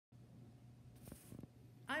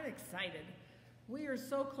I'm excited. We are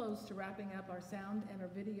so close to wrapping up our sound and our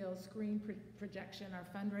video screen projection, our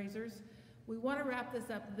fundraisers. We want to wrap this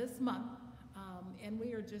up this month, and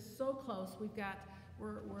we are just so close.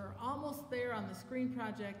 We're almost there on the screen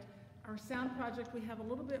project. Our sound project, we have a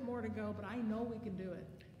little bit more to go, but I know we can do it.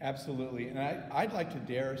 Absolutely, and I'd like to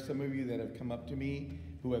dare some of you that have come up to me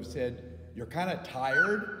who have said, you're kind of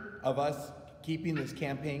tired of us keeping this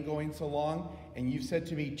campaign going so long, and you've said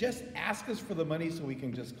to me, just ask us for the money so we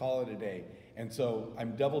can just call it a day. And so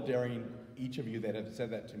I'm double daring each of you that have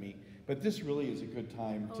said that to me, but this really is a good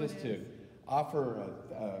time just to offer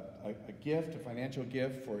a gift, a financial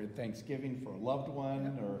gift for Thanksgiving for a loved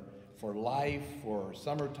one, or for life, for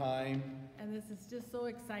summertime. And this is just so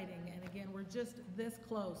exciting, and again, we're just this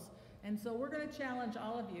close. And so we're going to challenge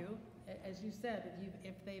all of you, as you said,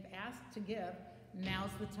 if they've asked to give,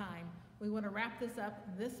 now's the time. We want to wrap this up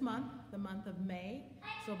this month, the month of May,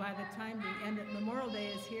 so by the time the end of Memorial Day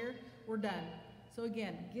is here, we're done. So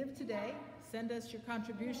again, give today, send us your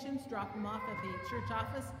contributions, drop them off at the church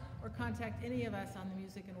office, or contact any of us on the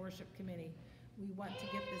Music and Worship Committee. We want to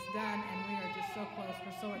get this done, and we are just so close.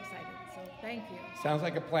 We're so excited. So thank you. Sounds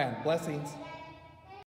like a plan. Blessings.